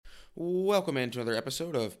Welcome into another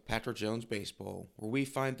episode of Patrick Jones Baseball, where we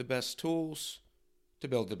find the best tools to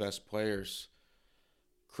build the best players.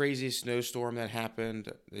 Crazy snowstorm that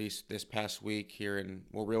happened this past week here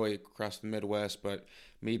really across the Midwest, but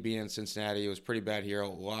me being in Cincinnati, it was pretty bad here. A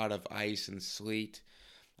lot of ice and sleet.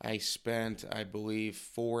 I spent, I believe,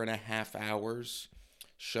 4.5 hours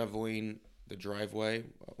shoveling the driveway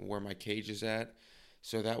where my cage is at.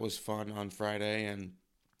 So that was fun on Friday,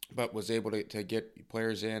 but was able to get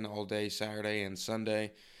players in all day Saturday and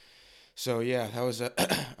Sunday. So yeah, that was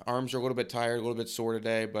arms are a little bit tired, a little bit sore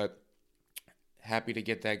today, but happy to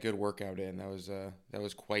get that good workout in. That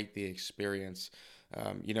was quite the experience.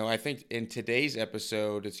 I think in today's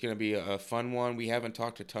episode, it's going to be a fun one. We haven't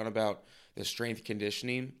talked a ton about the strength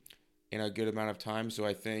conditioning in a good amount of time, so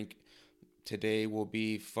I think today will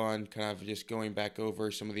be fun, kind of just going back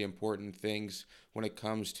over some of the important things when it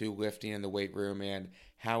comes to lifting in the weight room and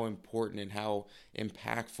how important and how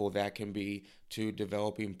impactful that can be to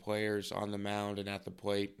developing players on the mound and at the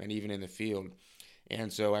plate and even in the field.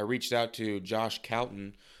 And so I reached out to Josh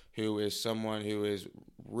Calton, who is someone who is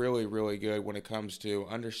really, really good when it comes to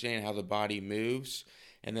understanding how the body moves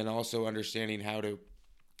and then also understanding how to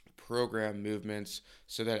program movements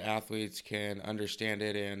so that athletes can understand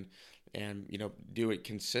it and do it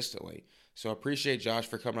consistently. So I appreciate Josh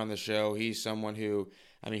for coming on the show. He's someone who,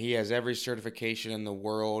 he has every certification in the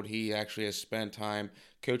world. He actually has spent time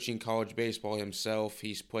coaching college baseball himself.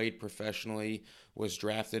 He's played professionally, was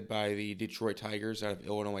drafted by the Detroit Tigers out of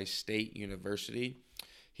Illinois State University.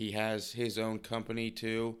 He has his own company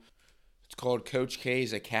too. It's called Coach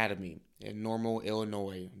K's Academy in Normal,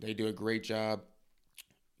 Illinois. They do a great job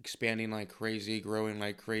expanding like crazy, growing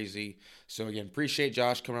like crazy. So again, appreciate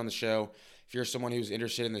Josh coming on the show. If you're someone who's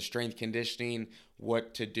interested in the strength conditioning,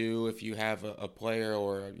 what to do if you have a player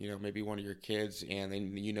or maybe one of your kids and they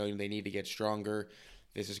need to get stronger,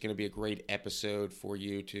 this is going to be a great episode for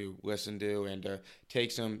you to listen to and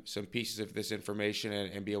take some pieces of this information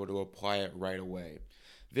and be able to apply it right away.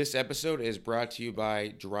 This episode is brought to you by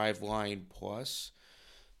Driveline Plus.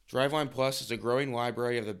 Driveline Plus is a growing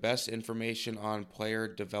library of the best information on player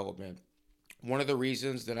development. One of the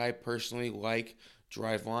reasons that I personally like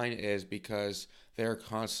Driveline is because they're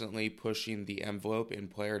constantly pushing the envelope in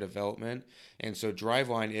player development. And so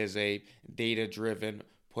Driveline is a data-driven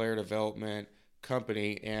player development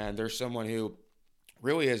company, and they're someone who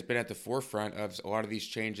really has been at the forefront of a lot of these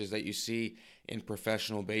changes that you see in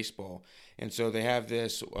professional baseball. And so they have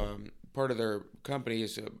this part of their company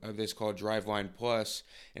is this called Driveline Plus,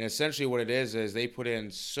 and essentially what it is they put in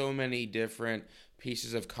so many different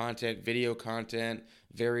pieces of content, video content,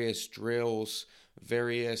 various drills,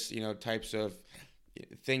 various types of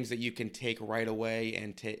things that you can take right away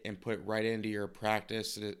and put right into your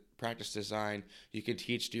practice design. You can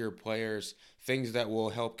teach to your players things that will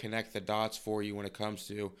help connect the dots for you when it comes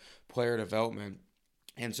to player development.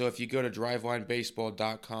 And so if you go to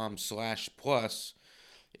drivelinebaseball.com/plus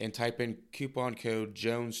and type in coupon code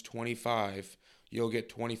Jones25, you'll get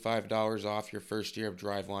 $25 off your first year of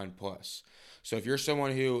Driveline Plus. So if you're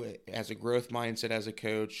someone who has a growth mindset as a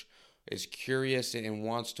coach, is curious and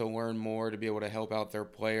wants to learn more to be able to help out their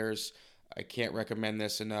players, I can't recommend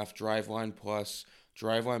this enough. Driveline Plus,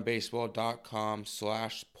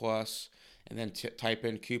 drivelinebaseball.com/plus, and then type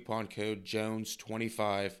in coupon code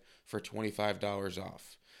Jones25 for $25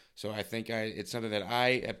 off. So I think it's something that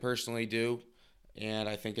I personally do, and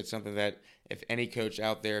I think it's something that if any coach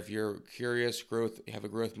out there, if you're curious, have a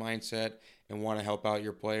growth mindset, and want to help out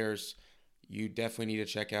your players, you definitely need to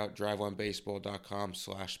check out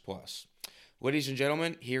drivelinebaseball.com/plus. Ladies and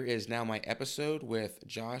gentlemen, here is now my episode with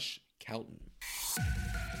Josh Calton.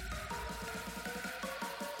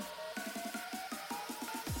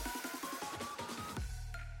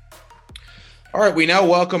 All right, we now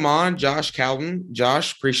welcome on Josh Calton.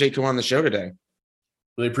 Josh, appreciate you coming on the show today.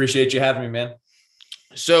 Really appreciate you having me, man.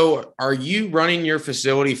 So are you running your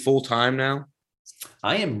facility full time now?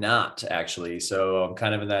 I am not actually. So I'm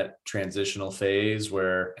kind of in that transitional phase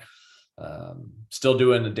where still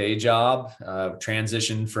doing a day job,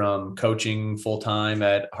 transitioned from coaching full time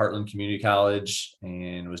at Heartland Community College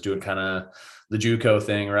and was doing kind of the JUCO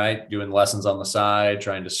thing, right? Doing lessons on the side,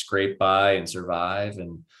 trying to scrape by and survive,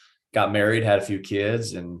 and got married, had a few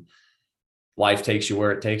kids, and life takes you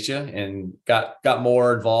where it takes you, and got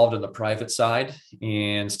more involved in the private side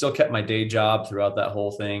and still kept my day job throughout that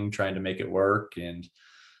whole thing, trying to make it work. And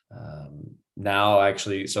now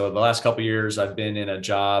actually, so the last couple of years I've been in a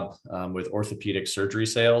job with orthopedic surgery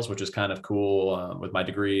sales, which is kind of cool. With my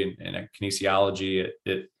degree in kinesiology,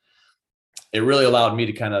 it really allowed me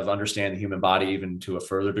to kind of understand the human body even to a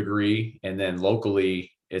further degree. And then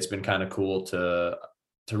locally, it's been kind of cool to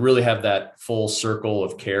to really have that full circle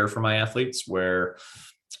of care for my athletes where,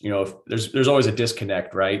 if there's always a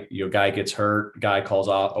disconnect, right? Guy gets hurt, guy calls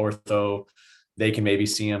out ortho, they can maybe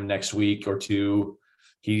see him next week or two.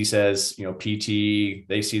 He says, PT,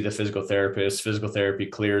 they see the physical therapist, physical therapy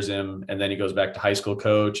clears him. And then he goes back to high school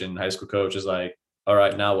coach, and high school coach is like, all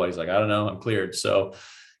right, now what? He's like, I don't know, I'm cleared. So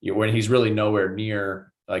when he's really nowhere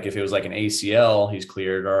near, like if it was like an ACL, he's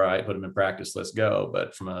cleared. All right, put him in practice, let's go.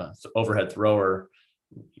 But from a overhead thrower,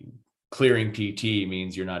 clearing PT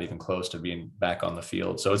means you're not even close to being back on the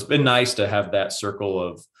field. So it's been nice to have that circle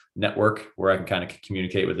of network where I can kind of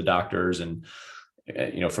communicate with the doctors. And,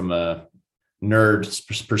 from a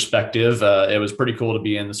nerd perspective, it was pretty cool to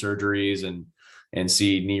be in the surgeries and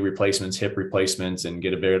see knee replacements, hip replacements, and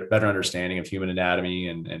get a better understanding of human anatomy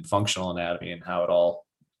and functional anatomy and how it all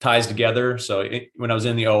ties together. So when I was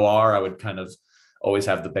in the OR, I would kind of always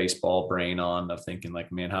have the baseball brain on of thinking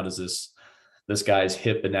like, man, how does this guy's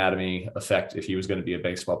hip anatomy affect if he was going to be a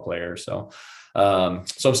baseball player? So I'm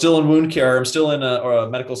still in wound care. I'm still in a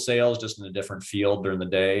medical sales, just in a different field during the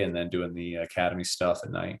day, and then doing the academy stuff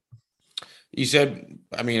at night. You said,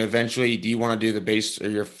 eventually, do you want to do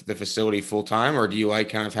the facility full time, or do you like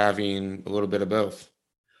kind of having a little bit of both?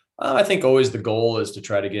 I think always the goal is to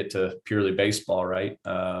try to get to purely baseball, right?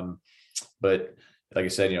 But like I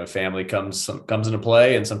said, family comes into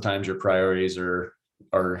play, and sometimes your priorities are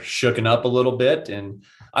shooken up a little bit. And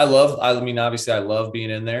obviously I love being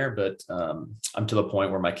in there, but I'm to the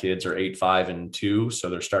point where my kids are 8, 5, and 2. So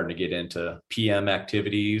they're starting to get into PM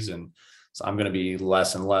activities. And so I'm going to be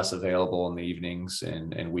less and less available in the evenings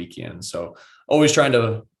and weekends. So always trying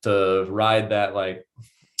to ride that, like,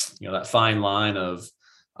 that fine line of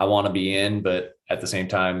I want to be in, but at the same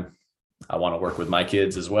time, I want to work with my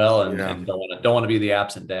kids as well. And don't want to be the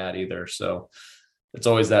absent dad either. So it's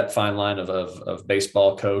always that fine line of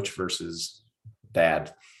baseball coach versus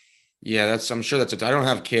dad. Yeah, I'm sure I don't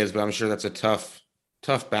have kids, but I'm sure that's a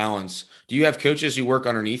tough balance. Do you have coaches who work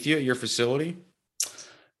underneath you at your facility?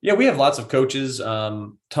 Yeah, we have lots of coaches,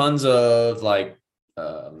 tons of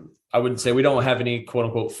I wouldn't say we don't have any quote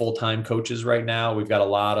unquote full-time coaches right now. We've got a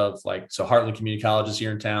lot of Heartland Community College is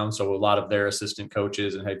here in town. So a lot of their assistant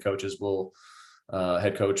coaches and head coach will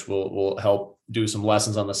help do some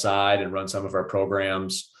lessons on the side and run some of our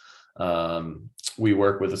programs. We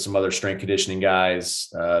work with some other strength conditioning guys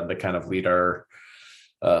that kind of lead our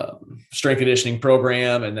strength conditioning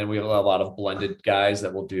program. And then we have a lot of blended guys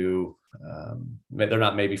that will do, they're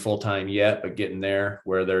not maybe full-time yet, but getting there,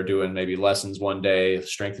 where they're doing maybe lessons one day,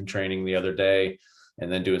 strength and training the other day,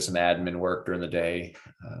 and then doing some admin work during the day.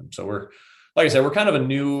 So like I said, we're kind of a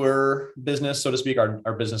newer business, so to speak.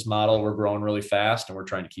 Our business model, we're growing really fast, and we're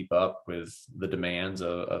trying to keep up with the demands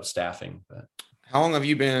of staffing. But how long have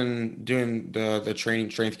you been doing the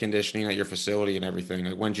training, strength conditioning at your facility and everything?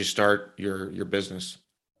 Like, when did you start your business?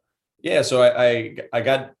 Yeah, so I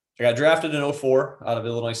got drafted in 2004 out of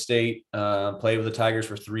Illinois State, played with the Tigers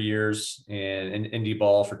for 3 years and indie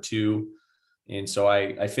ball for 2. And so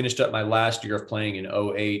I finished up my last year of playing in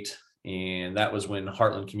 2008. And that was when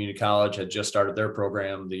Heartland Community College had just started their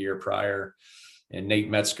program the year prior. And Nate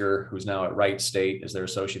Metzger, who's now at Wright State as their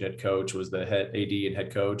associate head coach, was the head AD and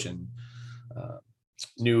head coach, and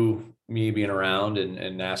knew me being around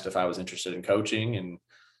and asked if I was interested in coaching. And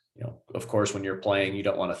of course, when you're playing, you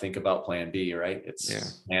don't want to think about plan B, right?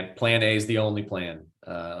 And plan A is the only plan.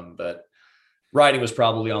 But writing was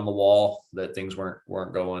probably on the wall that things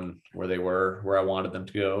weren't going where I wanted them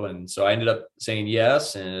to go. And so I ended up saying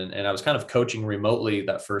yes. And I was kind of coaching remotely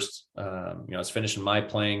that first, I was finishing my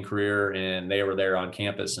playing career, and they were there on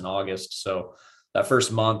campus in August. So that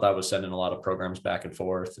first month I was sending a lot of programs back and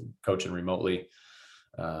forth and coaching remotely.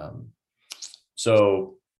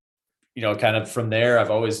 So kind of from there,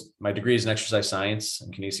 my degree is in exercise science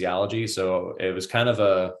and kinesiology. So it was kind of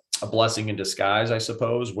a blessing in disguise, I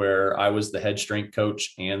suppose, where I was the head strength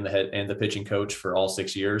coach and the pitching coach for all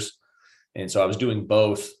 6 years. And so I was doing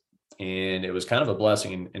both, and it was kind of a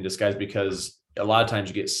blessing in disguise, because a lot of times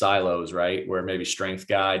you get silos, right? Where maybe strength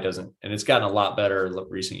guy doesn't, and it's gotten a lot better in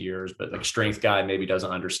recent years, but like strength guy maybe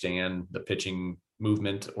doesn't understand the pitching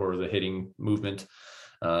movement or the hitting movement.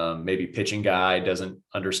 Maybe pitching guy doesn't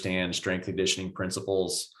understand strength conditioning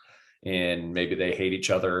principles, and maybe they hate each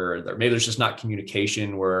other, or maybe there's just not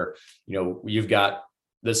communication where, you've got,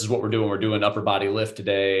 this is what we're doing upper body lift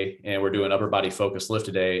today, and we're doing upper body focus lift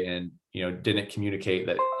today. And, didn't communicate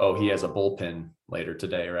that, oh, he has a bullpen later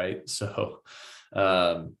today. Right. So,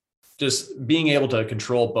 just being able to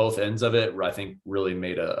control both ends of it, I think really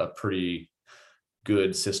made a pretty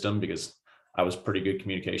good system, because I was pretty good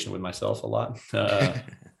communication with myself a lot.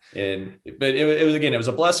 But it was, again, it was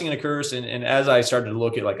a blessing and a curse. And as I started to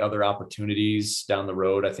look at like other opportunities down the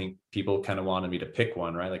road, I think people kind of wanted me to pick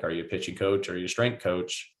one, right? Like, are you a pitching coach or are you a strength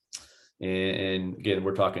coach? And again,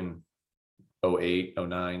 we're talking 08,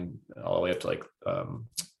 09, all the way up to like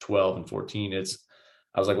 12 and 14.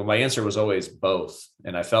 I was like, well, my answer was always both.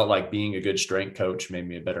 And I felt like being a good strength coach made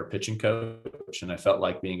me a better pitching coach. And I felt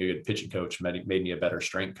like being a good pitching coach made me a better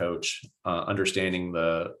strength coach, understanding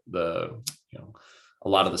a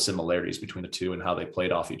lot of the similarities between the two and how they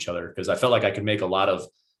played off each other. Because I felt like I could make a lot of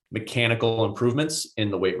mechanical improvements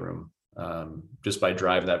in the weight room just by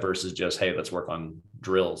driving that versus just, hey, let's work on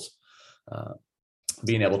drills.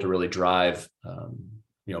 Being able to really drive,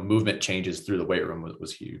 movement changes through the weight room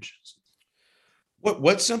was huge.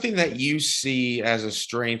 What's something that you see as a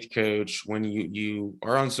strength coach when you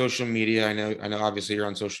are on social media? I know obviously you're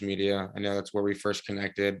on social media. I know that's where we first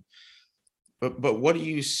connected. But what do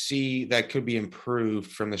you see that could be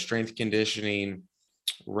improved from the strength conditioning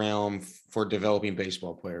realm for developing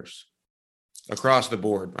baseball players across the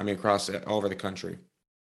board? I mean, across all over the country.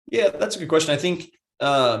 Yeah, that's a good question. I think,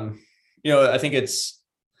 I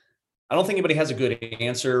don't think anybody has a good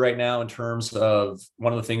answer right now in terms of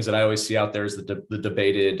one of the things that I always see out there is the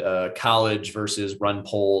debated college versus run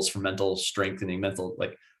polls for mental strengthening,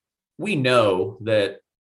 like we know that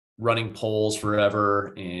running polls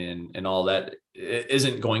forever and all that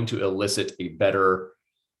isn't going to elicit a better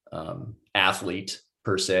athlete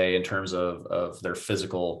per se in terms of their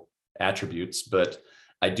physical attributes. But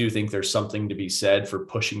I do think there's something to be said for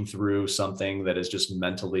pushing through something that is just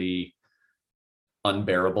mentally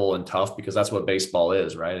unbearable and tough, because that's what baseball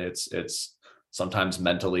is, right? It's sometimes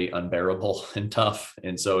mentally unbearable and tough.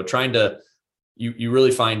 And so trying to, you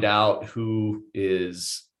really find out who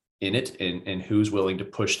is in it and who's willing to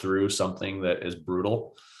push through something that is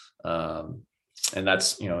brutal. And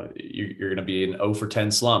that's, you're going to be in 0 for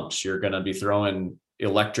 10 slumps. You're going to be throwing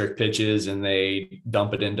electric pitches and they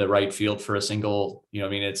dump it into right field for a single,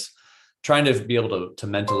 it's trying to be able to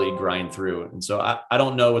mentally grind through it. And so I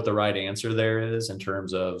don't know what the right answer there is in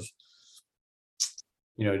terms of,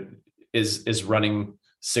 is running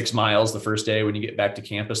 6 miles the first day when you get back to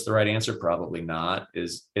campus the right answer? Probably not.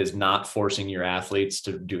 Is not forcing your athletes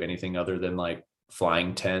to do anything other than like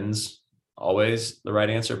flying tens always the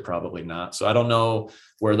right answer? Probably not. So I don't know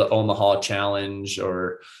where the Omaha challenge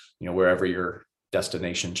or, wherever your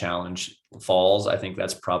destination challenge falls. I think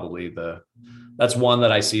that's probably that's one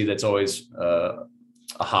that I see that's always a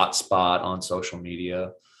hot spot on social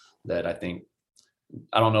media that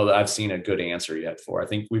I don't know that I've seen a good answer yet for. I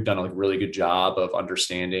think we've done a really good job of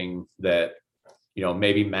understanding that,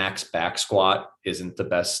 maybe max back squat isn't the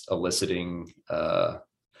best eliciting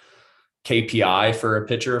KPI for a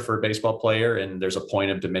pitcher, for a baseball player. And there's a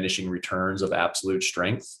point of diminishing returns of absolute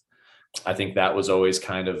strength. I think that was always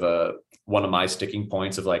kind of one of my sticking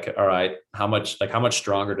points of like, all right, how much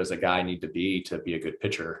stronger does a guy need to be a good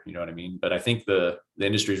pitcher? You know what I mean? But I think the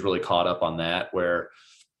industry's really caught up on that, where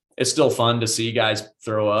it's still fun to see guys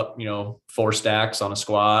throw up, 4 stacks on a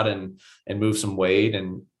squat and move some weight.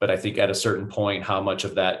 But I think at a certain point, how much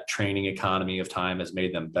of that training economy of time has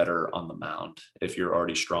made them better on the mound if you're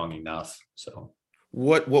already strong enough. So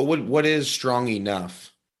what is strong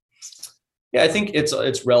enough? Yeah, I think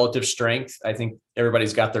it's relative strength. I think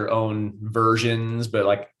everybody's got their own versions, but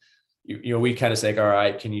like, we kind of say, all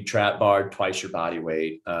right, can you trap bar twice your body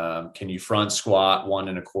weight? Can you front squat 1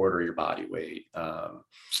 1/4 your body weight?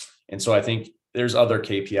 And so I think there's other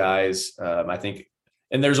KPIs. I think,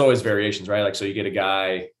 and there's always variations, right? Like, so you get a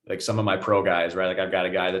guy, like some of my pro guys, right? Like I've got a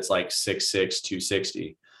guy that's like 6'6",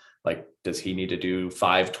 260. Like, does he need to do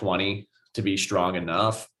 520 to be strong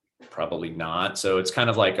enough? Probably not. So it's kind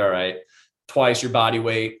of like, all right, twice your body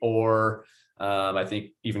weight, or I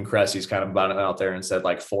think even Cressy's kind of gone out there and said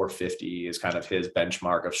like 450 is kind of his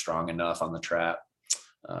benchmark of strong enough on the trap.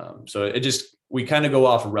 So we kind of go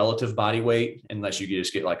off relative body weight, unless you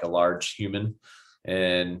just get like a large human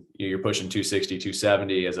and you're pushing 260,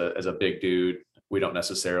 270 as a big dude. We don't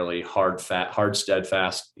necessarily hard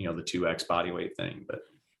steadfast, the 2X body weight thing. But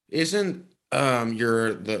isn't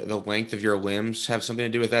the length of your limbs have something to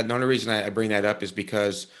do with that? The only reason I bring that up is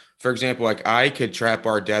because, for example, like I could trap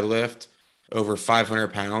bar deadlift over 500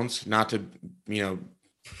 pounds, not to,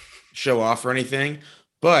 show off or anything,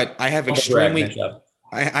 but I have I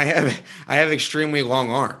have extremely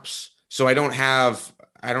long arms. So I don't have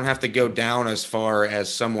to go down as far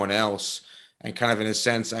as someone else. And kind of in a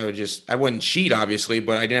sense, I wouldn't cheat obviously,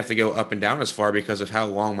 but I didn't have to go up and down as far because of how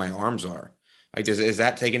long my arms are. Like, is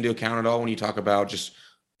that taken into account at all when you talk about just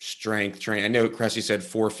strength training? I know Cressy said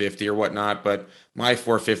 450 or whatnot, but my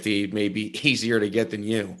 450 may be easier to get than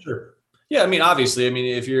you. Sure. Yeah, I mean, obviously, I mean,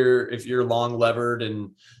 if you're long levered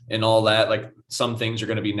and all that, like some things are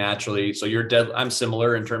going to be naturally. So you're dead. I'm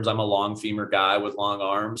similar in terms I'm a long femur guy with long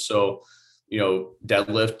arms. So,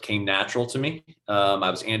 deadlift came natural to me. I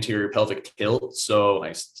was anterior pelvic tilt, so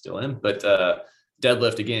I still am, but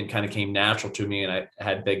deadlift again kind of came natural to me, and I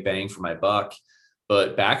had big bang for my buck.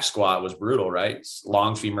 But back squat was brutal, right?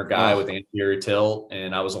 Long femur guy with Oh, anterior tilt,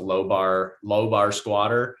 and I was a low bar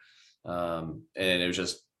squatter, and it was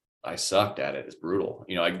just I sucked at it. It's brutal.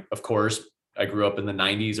 Of course I grew up in the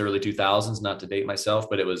 90s, early 2000s, not to date myself,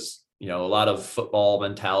 but it was, a lot of football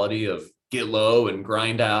mentality of get low and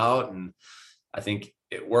grind out. And I think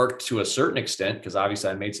it worked to a certain extent because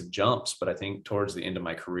obviously I made some jumps, but I think towards the end of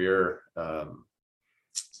my career,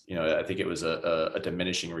 I think it was a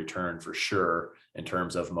diminishing return for sure in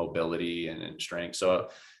terms of mobility and strength. So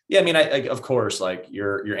yeah, I mean, I of course, like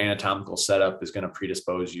your anatomical setup is going to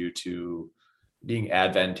predispose you to being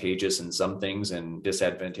advantageous in some things and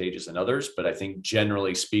disadvantageous in others. But I think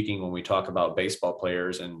generally speaking, when we talk about baseball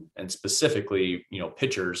players and specifically,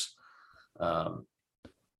 pitchers, um,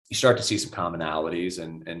 you start to see some commonalities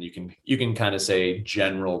and you can kind of say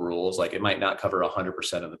general rules. Like it might not cover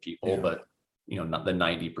 100% of the people, yeah. but not the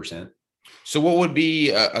 90%. So what would be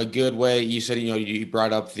a good way? You said, you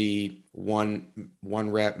brought up the one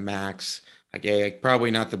rep max. Okay, like probably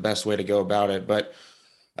not the best way to go about it, but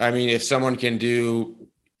I mean, if someone can do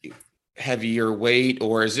heavier weight,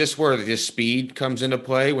 or is this where the speed comes into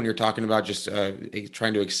play when you're talking about just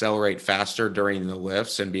trying to accelerate faster during the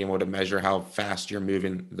lifts and being able to measure how fast you're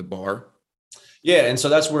moving the bar? Yeah. And so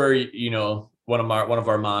that's where, one of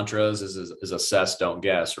our mantras is assess, don't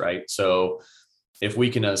guess. Right. So if we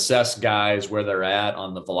can assess guys where they're at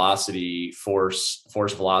on the velocity force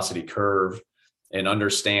velocity curve and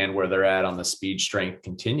understand where they're at on the speed strength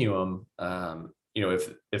continuum,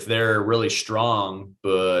 if they're really strong,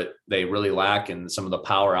 but they really lack in some of the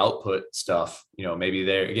power output stuff, maybe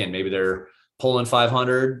they're pulling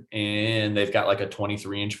 500 and they've got like a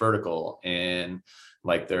 23-inch vertical and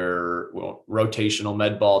like their rotational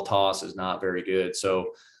med ball toss is not very good.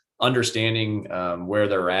 So understanding where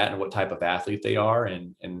they're at and what type of athlete they are.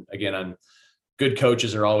 And again, good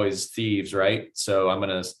coaches are always thieves, right? So I'm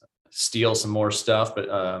going to steal some more stuff, but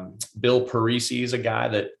Bill Parisi is a guy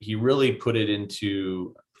that he really put it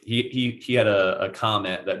into. He had a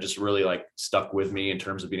comment that just really like stuck with me in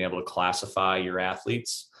terms of being able to classify your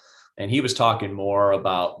athletes. And he was talking more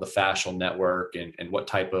about the fascial network and what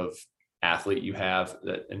type of athlete you have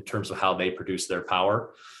that in terms of how they produce their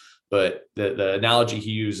power. But the analogy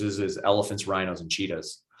he uses is elephants, rhinos, and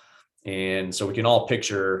cheetahs. And so we can all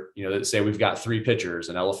picture, let's say we've got three pitchers,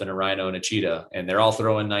 an elephant, a rhino, and a cheetah, and they're all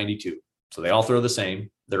throwing 92. So they all throw the same.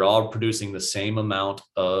 They're all producing the same amount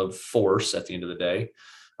of force at the end of the day,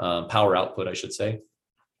 power output, I should say.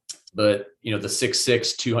 But, the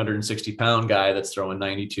 6'6", 260-pound guy that's throwing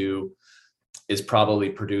 92 is probably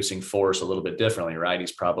producing force a little bit differently, right?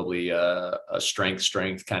 He's probably a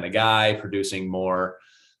strength kind of guy, producing more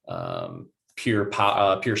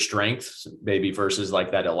pure strength, maybe versus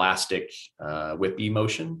like that elastic whippy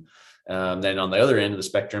motion. Then on the other end of the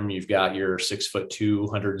spectrum, you've got your 6'2",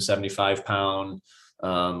 175-pound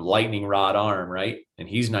lightning rod arm, right? And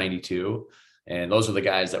he's 92. And those are the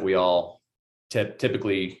guys that we all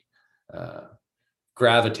typically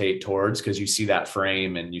gravitate towards because you see that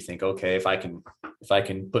frame and you think, okay, if I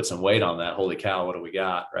can put some weight on that, holy cow, what do we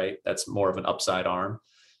got, right? That's more of an upside arm.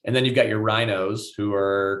 And then you've got your rhinos who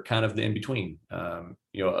are kind of the in between,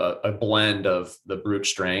 a blend of the brute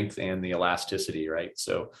strength and the elasticity, right?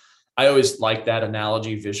 So I always like that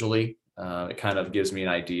analogy visually. It kind of gives me an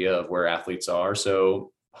idea of where athletes are.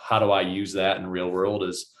 So how do I use that in real world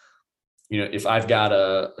is, if I've got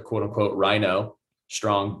a quote unquote rhino,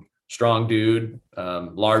 strong dude,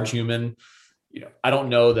 large human, I don't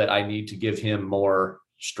know that I need to give him more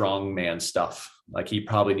strongman stuff. Like he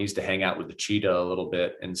probably needs to hang out with the cheetah a little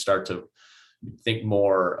bit and start to think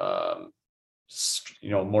more,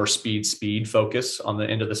 more speed focus on the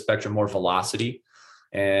end of the spectrum, more velocity.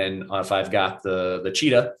 And if I've got the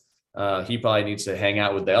cheetah, he probably needs to hang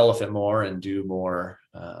out with the elephant more and do more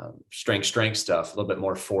strength stuff, a little bit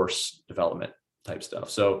more force development type stuff.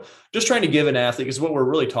 So just trying to give an athlete, because what we're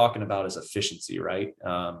really talking about is efficiency, right?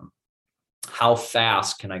 How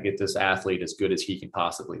fast can I get this athlete as good as he can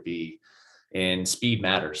possibly be? And speed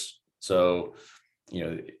matters. So,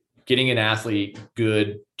 getting an athlete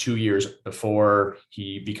good 2 years before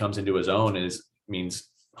he becomes into his own means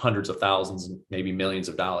hundreds of thousands, maybe millions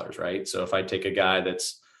of dollars, right? So if I take a guy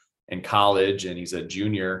that's in college and he's a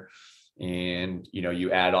junior and,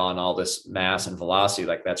 you add on all this mass and velocity,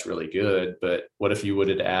 like that's really good. But what if you would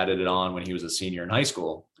have added it on when he was a senior in high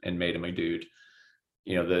school and made him a dude?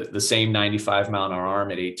 The same 95 mile an hour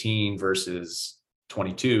arm at 18 versus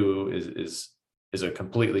 22 is a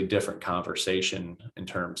completely different conversation in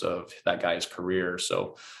terms of that guy's career.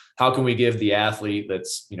 So how can we give the athlete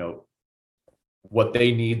that's, what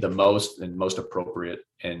they need the most and most appropriate,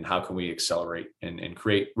 and how can we accelerate and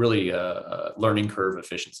create really a learning curve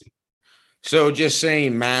efficiency? So just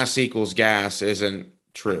saying mass equals gas isn't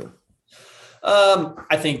true.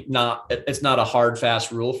 I think not. It's not a hard,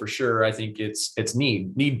 fast rule for sure. I think it's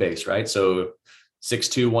need based, right? So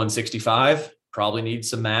 6'2", 165 probably needs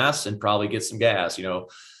some mass and probably get some gas. 6'2",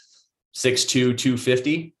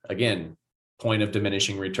 250, again, point of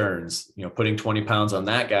diminishing returns. Putting 20 pounds on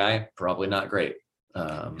that guy, probably not great.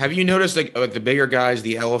 Have you noticed like the bigger guys,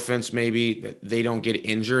 the elephants, maybe they don't get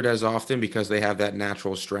injured as often because they have that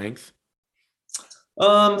natural strength?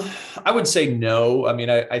 I would say no. I mean,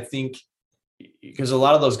 I think because a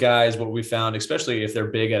lot of those guys, what we found, especially if they're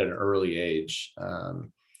big at an early age,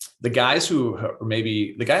 the guys who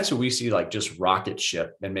we see like just rocket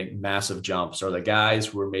ship and make massive jumps are the guys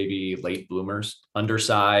who are maybe late bloomers,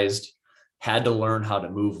 undersized, had to learn how to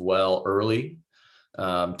move well early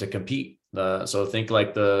to compete. So think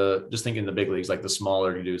like just thinking the big leagues, like the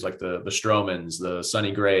smaller dudes, like the Stromans, the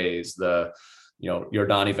Sonny Grays, the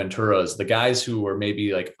Yordani Venturas, the guys who were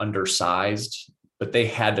maybe like undersized, but they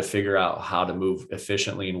had to figure out how to move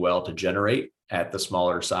efficiently and well to generate at the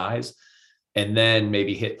smaller size, and then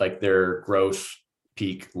maybe hit like their growth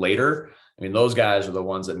peak later. I mean, those guys are the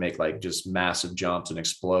ones that make like just massive jumps and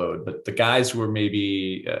explode. But the guys who are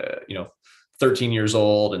maybe, 13 years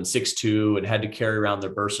old and 6'2" and had to carry around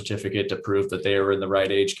their birth certificate to prove that they were in the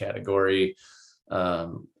right age category.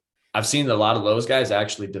 I've seen a lot of those guys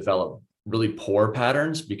actually develop really poor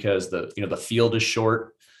patterns because the field is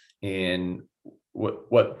short, and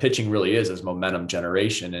what pitching really is momentum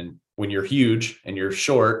generation. And when you're huge and you're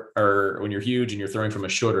short, or when you're huge and you're throwing from a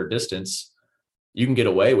shorter distance, you can get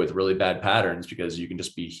away with really bad patterns because you can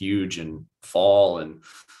just be huge and fall, and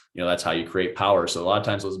that's how you create power. So a lot of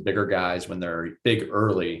times those bigger guys, when they're big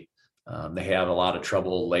early, they have a lot of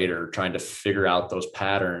trouble later trying to figure out those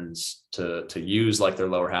patterns to use like their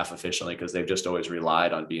lower half efficiently, because they've just always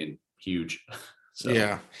relied on being huge. So,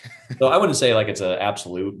 yeah. So I wouldn't say like it's an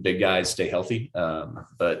absolute big guys stay healthy.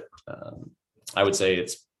 But I would say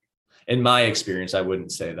it's, in my experience, I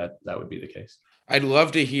wouldn't say that would be the case. I'd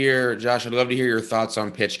love to hear, Josh, I'd love to hear your thoughts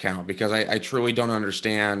on pitch count, because I truly don't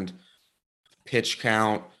understand pitch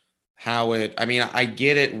count, I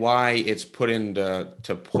get it, why it's put into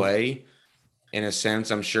play in a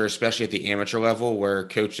sense, I'm sure, especially at the amateur level where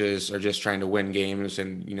coaches are just trying to win games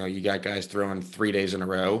and, you got guys throwing 3 days in a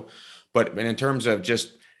row. But in terms of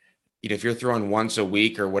just, if you're throwing once a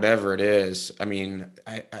week or whatever it is,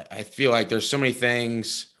 I feel like there's so many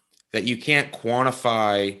things that you can't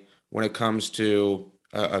quantify when it comes to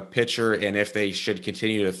a pitcher and if they should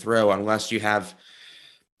continue to throw, unless you have,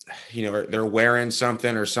 they're wearing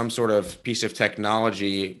something or some sort of piece of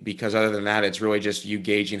technology, because other than that, it's really just you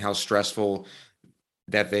gauging how stressful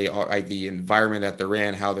that they are, like the environment that they're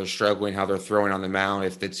in, how they're struggling, how they're throwing on the mound,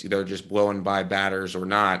 if they're just blowing by batters or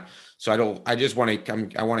not. So I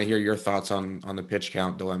want to hear your thoughts on the pitch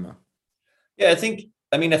count dilemma. Yeah, I think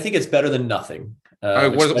it's better than nothing.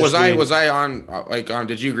 Was I on,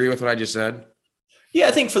 did you agree with what I just said? Yeah,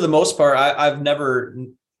 I think for the most part, I've never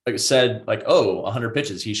said like, 100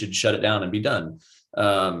 pitches, he should shut it down and be done.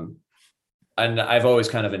 And I've always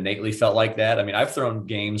kind of innately felt like that. I've thrown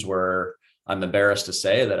games where I'm embarrassed to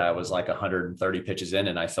say that I was like 130 pitches in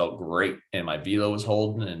and I felt great and my velo was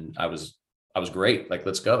holding and I was great. Like,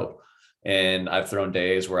 let's go. And I've thrown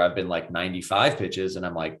days where I've been like 95 pitches and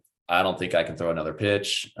I'm like, I don't think I can throw another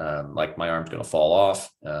pitch. Like my arm's going to fall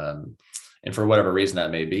off. And for whatever reason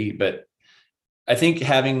that may be, but I think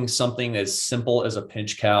having something as simple as a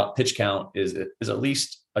pitch count is at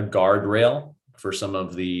least a guardrail for some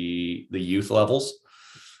of the youth levels,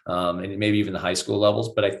 and maybe even the high school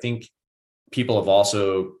levels. But I think people have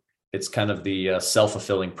also, it's kind of the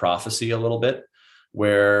self-fulfilling prophecy a little bit,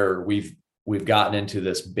 where we've gotten into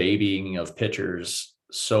this babying of pitchers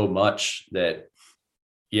so much that,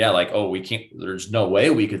 we can't, there's no way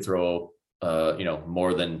we could throw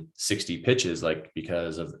more than 60 pitches, like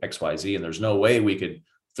because of XYZ. And there's no way we could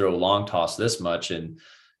throw long toss this much, and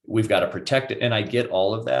we've got to protect it. And I get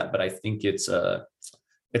all of that, but I think it's a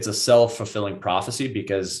self-fulfilling prophecy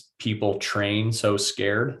because people train so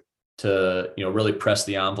scared to, really press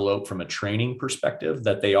the envelope from a training perspective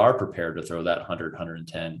that they are prepared to throw that 100,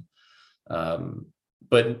 110.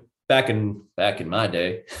 But back in my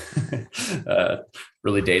day,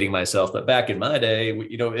 really dating myself, but back in my day,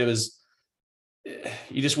 it was,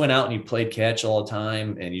 you just went out and you played catch all the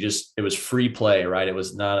time, and it was free play, right? It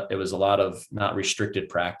was a lot of not restricted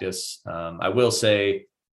practice. I will say,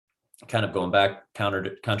 kind of going back,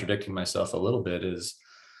 contradicting myself a little bit, is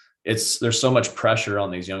there's so much pressure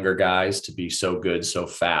on these younger guys to be so good so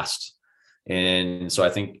fast. And so I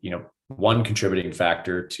think, one contributing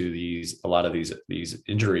factor to a lot of these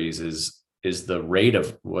injuries is the rate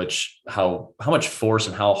of how much force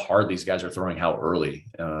and how hard these guys are throwing how early.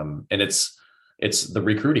 And it's the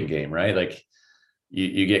recruiting game, right? Like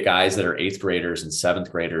you get guys that are 8th graders and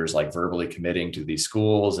 7th graders, like verbally committing to these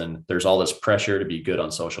schools. And there's all this pressure to be good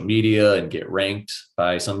on social media and get ranked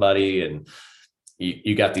by somebody. And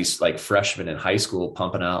you got these like freshmen in high school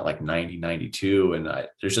pumping out like 90, 92. And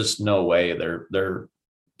there's just no way they're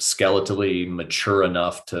skeletally mature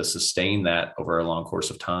enough to sustain that over a long course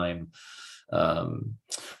of time.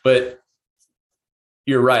 But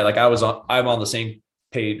you're right. Like I'm on the same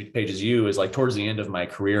page as you. Is like towards the end of my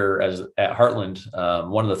career at Heartland,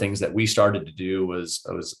 one of the things that we started to do was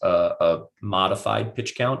a modified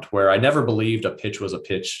pitch count, where I never believed a pitch was a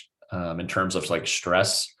pitch in terms of like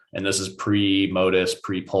stress. And this is pre-modus,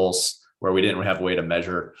 pre-pulse, where we didn't have a way to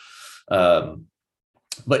measure.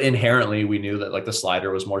 But inherently, we knew that like the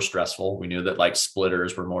slider was more stressful. We knew that like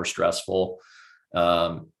splitters were more stressful.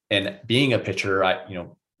 And being a pitcher,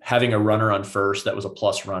 having a runner on first that was a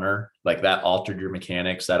plus runner, like that altered your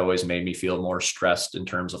mechanics. That always made me feel more stressed in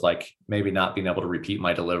terms of like maybe not being able to repeat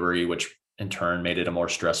my delivery, which in turn made it a more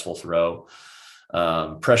stressful throw.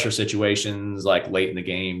 Pressure situations like late in the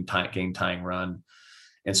game tying run.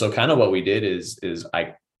 And so kind of what we did is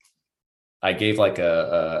I gave like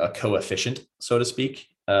a coefficient, so to speak,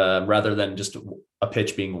 rather than just a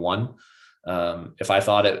pitch being one. If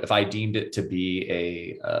I deemed it to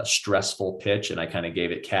be a stressful pitch, and I kind of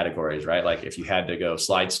gave it categories, right? Like if you had to go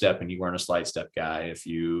slide step and you weren't a slide step guy, if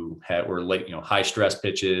you were late, high stress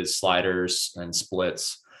pitches, sliders and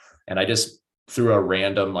splits. And I just threw a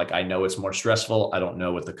random, like, I know it's more stressful. I don't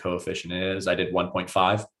know what the coefficient is. I did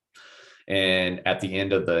 1.5. And at the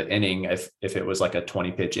end of the inning, if it was like a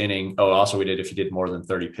 20 pitch inning, also we did, if you did more than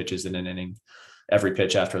 30 pitches in an inning, every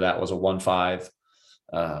pitch after that was a 1.5.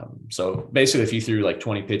 So basically if you threw like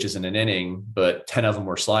 20 pitches in an inning, but 10 of them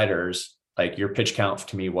were sliders, like your pitch count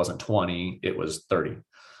to me wasn't 20, it was 30.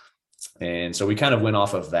 And so we kind of went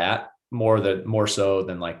off of that more so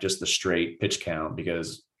than like just the straight pitch count,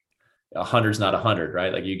 because 100's not 100,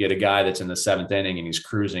 right? Like you get a guy that's in the 7th inning and he's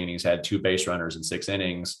cruising and he's had 2 base runners in 6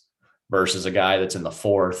 innings versus a guy that's in the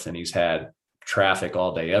 4th and he's had traffic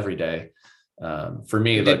all day, every day. For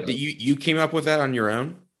me, you came up with that on your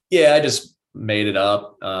own? Yeah, I just made it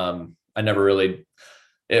up. I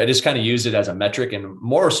just kind of used it as a metric, and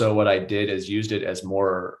more so what I did is used it as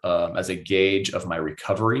more as a gauge of my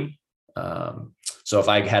recovery. So if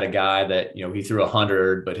I had a guy that, he threw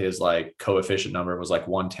 100, but his like coefficient number was like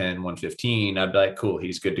 110, 115, I'd be like, cool,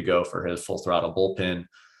 he's good to go for his full throttle bullpen.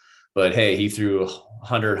 But hey, he threw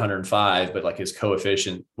 100, 105, but like his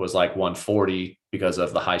coefficient was like 140 because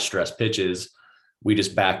of the high stress pitches. We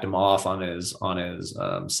just backed him off on his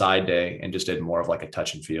side day and just did more of like a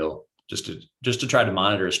touch and feel, just to try to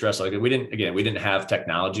monitor his stress. Like we didn't have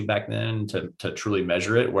technology back then to truly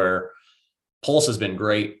measure it, where Pulse has been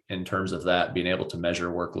great in terms of that, being able to measure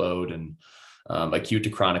workload and acute to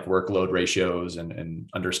chronic workload ratios and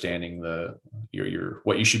understanding your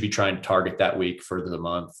what you should be trying to target that week for the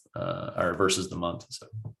month or versus the month. So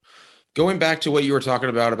going back to what you were talking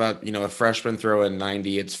about a freshman throwing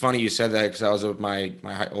 90, it's funny you said that, because I was at my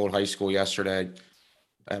old high school yesterday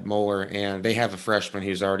at Moeller, and they have a freshman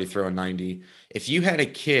who's already throwing 90. If you had a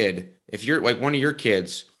kid, if you're like one of your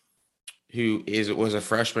kids who was a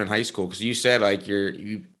freshman in high school, because you said like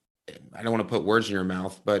I don't want to put words in your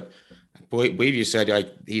mouth, but I believe you said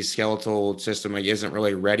like his skeletal system like isn't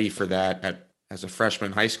really ready for that as a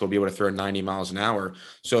freshman in high school to be able to throw 90 miles an hour.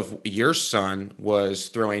 So if your son was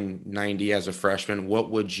throwing 90 as a freshman, what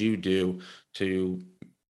would you do to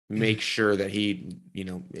make sure that he,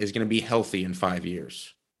 is going to be healthy in 5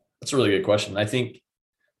 years? That's a really good question. I think,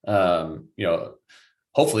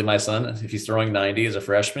 hopefully my son, if he's throwing 90 as a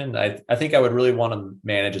freshman, I think I would really want to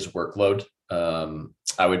manage his workload.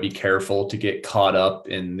 I would be careful to get caught up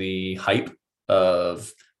in the hype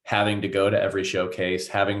of having to go to every showcase,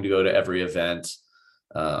 having to go to every event,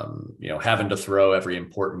 having to throw every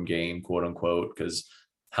important game, quote unquote, because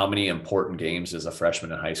how many important games does a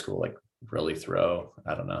freshman in high school like really throw?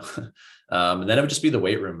 I don't know. And then it would just be the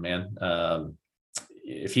weight room, man.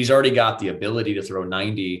 If he's already got the ability to throw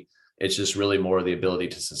 90, it's just really more the ability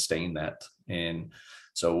to sustain that. And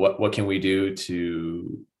So what can we do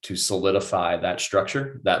to solidify that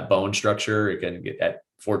structure, that bone structure? Again, at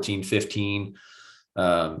 14, 15,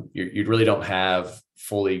 you really don't have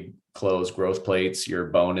fully closed growth plates. Your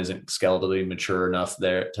bone isn't skeletally mature enough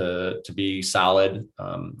there to be solid.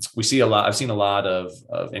 We see a lot. I've seen a lot of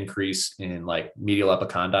increase in like medial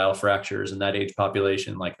epicondyle fractures in that age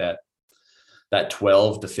population, like that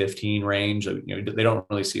 12 to 15 range. They don't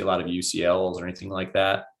really see a lot of UCLs or anything like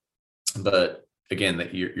that. But again,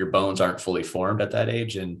 that your bones aren't fully formed at that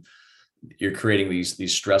age, and you're creating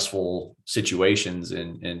these stressful situations,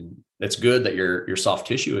 and it's good that your soft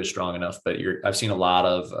tissue is strong enough. But I've seen a lot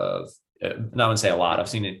of not gonna say a lot. I've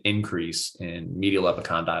seen an increase in medial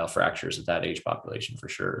epicondyle fractures at that age population for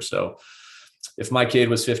sure. So if my kid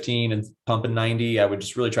was 15 and pumping 90, I would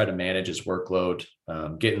just really try to manage his workload,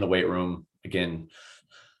 get in the weight room. Again,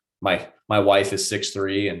 my wife is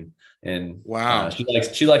 6'3", and Wow.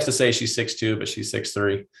 She likes to say she's 6'2", but she's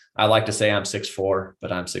 6'3". I like to say I'm 6'4",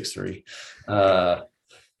 but I'm 6'3".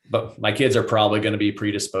 But my kids are probably going to be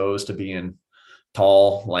predisposed to being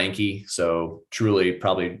tall, lanky. So truly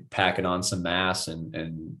probably packing on some mass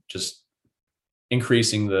and just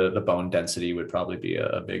increasing the bone density would probably be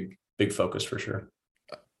a big focus for sure.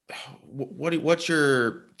 What's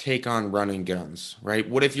your take on running guns, right?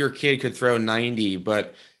 What if your kid could throw 90,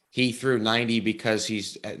 but he threw 90 because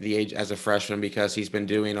he's at the age as a freshman, because he's been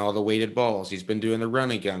doing all the weighted balls, he's been doing the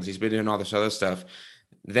running guns, he's been doing all this other stuff.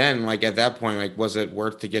 Then, like at that point, like was it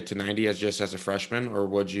worth to get to 90 as a freshman, or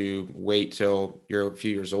would you wait till you're a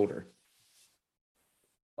few years older?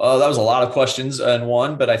 That was a lot of questions in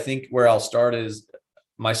one, but I think where I'll start is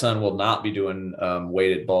my son will not be doing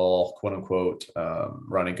weighted ball, quote unquote,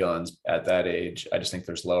 running guns at that age. I just think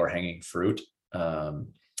there's lower hanging fruit.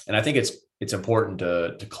 And I think it's important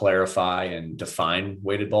to clarify and define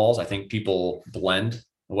weighted balls. I think people blend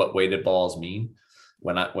what weighted balls mean.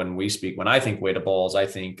 When I think weighted balls, I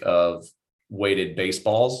think of weighted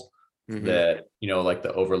baseballs that, like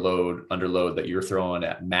the overload, underload that you're throwing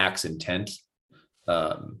at max intent.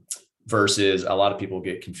 Versus a lot of people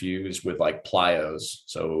get confused with like plyos.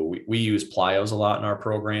 So we use plyos a lot in our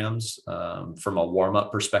programs from a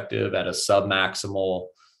warm-up perspective at a sub-maximal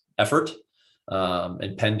effort.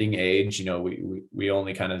 And pending age, we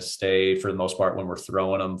only kind of stay for the most part when we're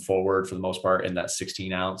throwing them forward for the most part in that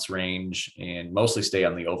 16-ounce range, and mostly stay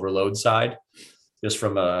on the overload side. Just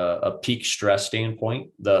from a peak stress standpoint,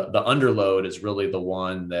 the underload is really the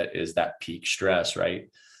one that is that peak stress, right?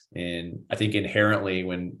 And I think inherently,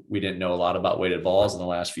 when we didn't know a lot about weighted balls in the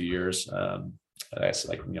last few years, I guess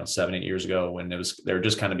 7-8 years ago, when they were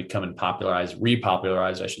just kind of becoming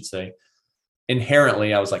repopularized, I should say.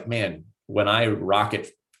 Inherently, I was like, man, when I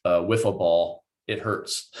rocket a wiffle ball, it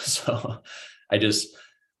hurts. So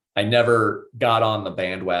I never got on the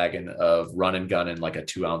bandwagon of run and gun in like a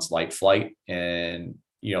 2-ounce light flight. And,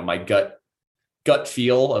 my gut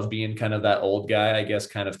feel of being kind of that old guy, I guess,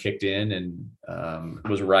 kind of kicked in and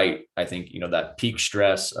was right. I think, that peak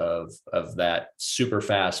stress of that super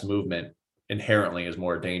fast movement inherently is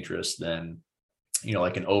more dangerous than,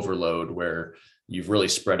 like an overload where you've really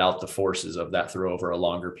spread out the forces of that throw over a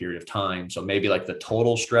longer period of time. So maybe like the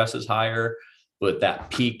total stress is higher, but that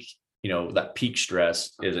peak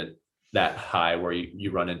stress isn't that high where you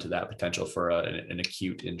run into that potential for an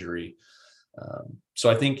acute injury. So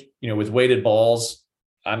I think, with weighted balls,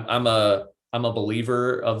 I'm a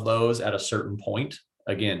believer of those at a certain point.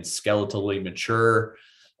 Again, skeletally mature.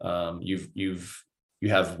 You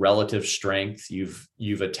have relative strength.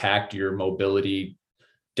 You've attacked your mobility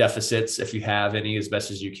deficits, if you have any, as best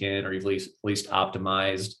as you can, or you've at least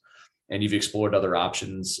optimized, and you've explored other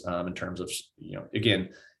options in terms of, again,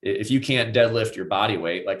 if you can't deadlift your body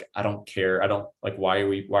weight, like, I don't care. I don't like, why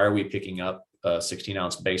are we picking up a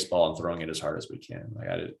 16-ounce baseball and throwing it as hard as we can?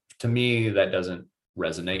 To me, that doesn't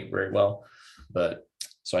resonate very well. But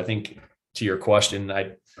so I think, to your question,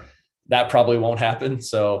 that probably won't happen.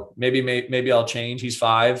 So maybe I'll change. He's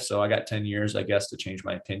 5, so I got 10 years, I guess, to change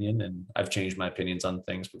my opinion. And I've changed my opinions on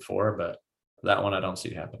things before, but that one I don't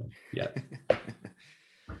see happening yet.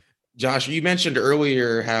 Josh, you mentioned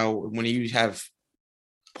earlier how when you have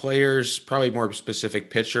players, probably more specific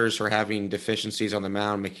pitchers, are having deficiencies on the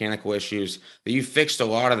mound, mechanical issues, that you fixed a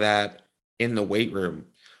lot of that in the weight room.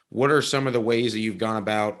 What are some of the ways that you've gone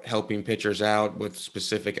about helping pitchers out with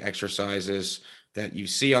specific exercises that you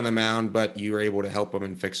see on the mound, but you're able to help them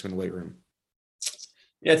and fix them in the weight room?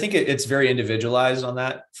 Yeah, I think it's very individualized on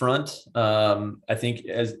that front. I think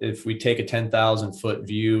if we take a 10,000 foot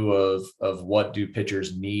view of what do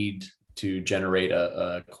pitchers need to generate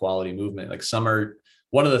a quality movement, like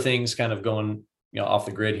one of the things kind of going off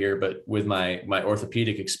the grid here, but with my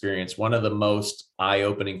orthopedic experience, one of the most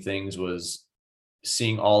eye-opening things was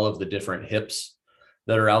seeing all of the different hips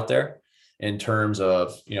that are out there in terms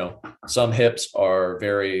of, some hips are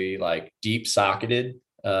very like deep socketed.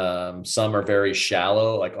 Some are very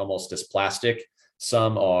shallow, like almost dysplastic.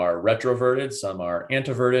 Some are retroverted, some are